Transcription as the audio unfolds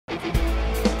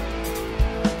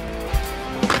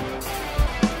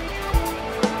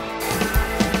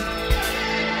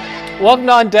Welcome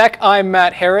to On Deck. I'm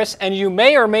Matt Harris, and you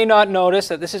may or may not notice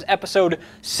that this is episode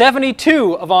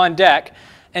 72 of On Deck,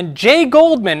 and Jay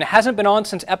Goldman hasn't been on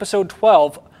since episode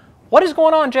 12. What is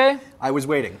going on, Jay? I was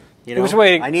waiting. You know, he was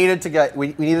waiting. I needed to get.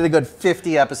 We needed a good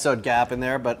 50 episode gap in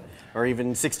there, or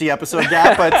even 60 episode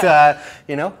gap. But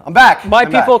you know, I'm back. My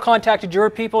people contacted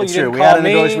your people. It's you true. Didn't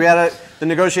call me. The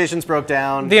negotiations broke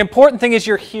down. The important thing is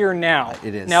you're here now.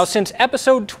 It is. Now, since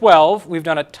episode 12, we've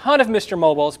done a ton of Mr.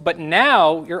 Mobiles, but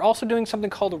now you're also doing something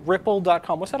called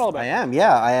Ripple.com. What's that all about? I am.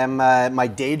 Yeah, I am. My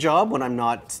day job when I'm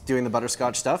not doing the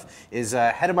butterscotch stuff is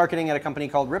head of marketing at a company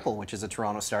called Ripple, which is a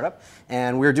Toronto startup,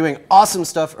 and we're doing awesome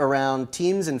stuff around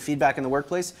teams and feedback in the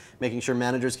workplace, making sure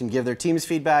managers can give their teams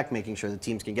feedback, making sure the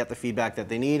teams can get the feedback that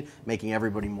they need, making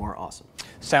everybody more awesome.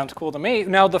 Sounds cool to me.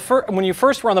 Now, when you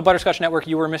first were on the Butterscotch Network,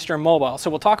 you were Mr. Mobile, so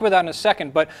we'll talk about that in a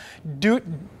second, but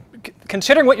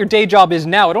considering what your day job is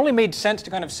now, it only made sense to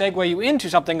kind of segue you into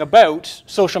something about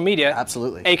social media.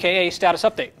 Absolutely. AKA status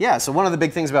update. Yeah, so one of the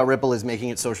big things about Ripple is making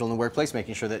it social in the workplace,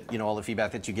 making sure that, you know, all the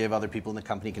feedback that you give other people in the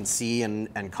company can see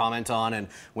and comment on, and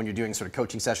when you're doing sort of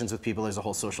coaching sessions with people, there's a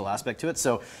whole social aspect to it.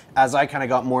 So as I kind of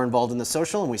got more involved in the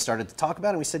social and we started to talk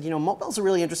about it, we said, you know, mobile's a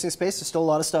really interesting space. There's still a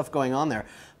lot of stuff going on there,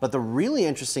 but the really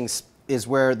interesting is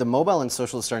where the mobile and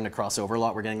social is starting to cross over a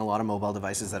lot. We're getting a lot of mobile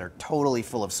devices that are totally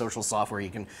full of social software. You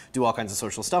can do all kinds of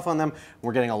social stuff on them.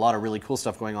 We're getting a lot of really cool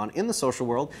stuff going on in the social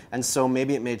world, and so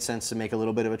maybe it made sense to make a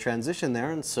little bit of a transition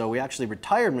there, and so we actually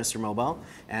retired Mr. Mobile,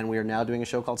 and we are now doing a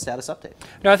show called Status Update.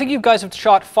 Now, I think you guys have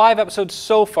shot 5 episodes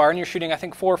so far, and you're shooting, I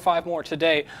think, 4 or 5 more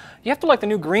today. You have to like the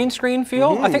new green screen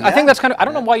feel. I think that's kind of, I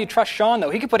don't know why you trust Sean,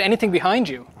 though. He could put anything behind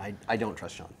you. I don't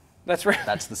trust Sean. That's right.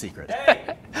 That's the secret.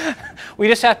 We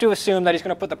just have to assume that he's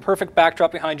going to put the perfect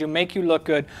backdrop behind you, make you look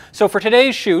good. So for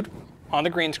today's shoot, on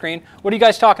the green screen, what are you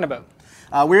guys talking about?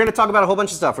 We're going to talk about a whole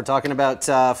bunch of stuff. We're talking about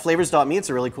Flavors.me. It's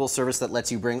a really cool service that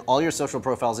lets you bring all your social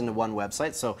profiles into one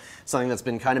website. So something that's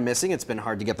been kind of missing. It's been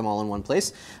hard to get them all in one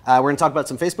place. We're going to talk about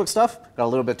some Facebook stuff, got a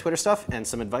little bit of Twitter stuff, and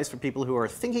some advice for people who are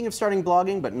thinking of starting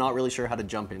blogging but not really sure how to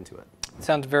jump into it.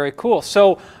 Sounds very cool.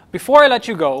 So before I let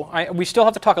you go, we still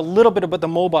have to talk a little bit about the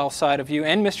mobile side of you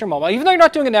and Mr. Mobile. Even though you're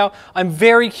not doing it now, I'm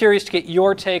very curious to get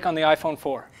your take on the iPhone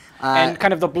 4 and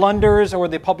kind of the blunders or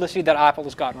the publicity that Apple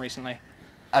has gotten recently.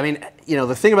 I mean, you know,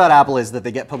 the thing about Apple is that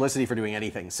they get publicity for doing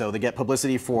anything. So they get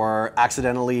publicity for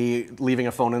accidentally leaving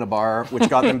a phone in a bar, which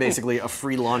got them basically a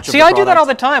free launch of the product. See, I do that all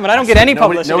the time, and I don't get any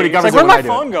publicity. Nobody covers it's like, it where'd when my I do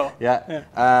phone it. go?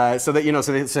 Yeah. So that, you know,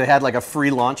 so they had like a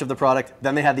free launch of the product.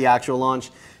 Then they had the actual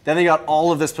launch. Then they got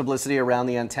all of this publicity around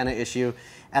the antenna issue.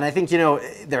 And I think, you know,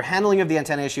 their handling of the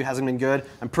antenna issue hasn't been good.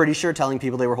 I'm pretty sure telling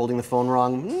people they were holding the phone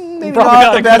wrong, maybe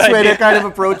not the best way to kind of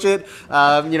approach it.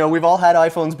 You know, we've all had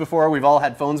iPhones before. We've all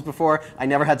had phones before. I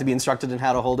never had to be instructed in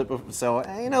how to hold it before. So,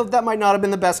 you know, that might not have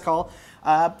been the best call.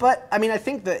 But, I mean, I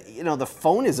think that, you know, the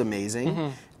phone is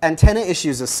amazing. Antenna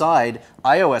issues aside,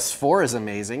 iOS 4 is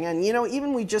amazing. And, you know,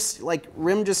 even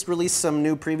RIM just released some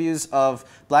new previews of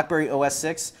BlackBerry OS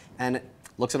 6, and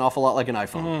looks an awful lot like an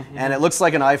iPhone. And it looks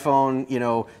like an iPhone, you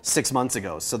know, 6 months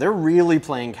ago. So they're really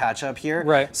playing catch up here.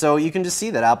 Right. So you can just see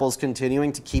that Apple's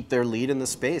continuing to keep their lead in the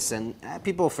space, and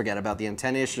people forget about the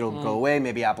antenna issue. It'll go away.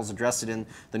 Maybe Apple's addressed it in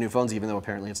the new phones, even though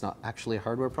apparently it's not actually a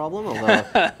hardware problem, although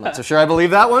I'm not so sure I believe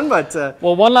that one. But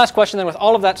well, one last question then, with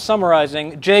all of that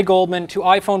summarizing, Jay Goldman, to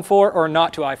iPhone 4 or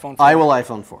not to iPhone 4? I will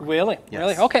iPhone 4. Really? Yes.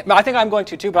 Really? Okay. I think I'm going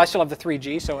to too, but I still have the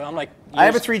 3G, so I'm like... I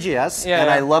have a 3GS, and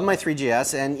I love my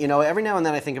 3GS, and, you know, every now and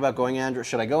then I think about going Android.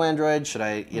 Should I go Android? Should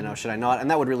I, you know, should I not? And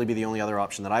that would really be the only other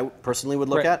option that I personally would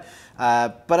look at.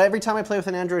 But every time I play with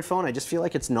an Android phone, I just feel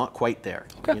like it's not quite there.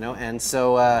 You know, and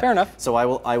so fair enough. So I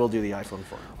will do the iPhone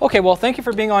 4. Okay, well, thank you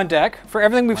for being on deck. For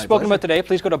everything we've spoken about today,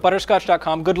 please go to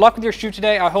butterscotch.com. Good luck with your shoot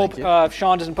today. I hope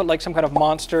Sean doesn't put like some kind of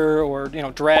monster or, you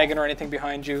know, dragon or anything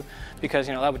behind you, because,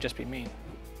 you know, that would just be mean.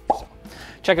 So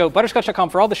check out butterscotch.com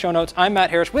for all the show notes. I'm Matt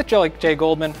Harris with Jay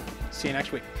Goldman. See you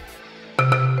next week.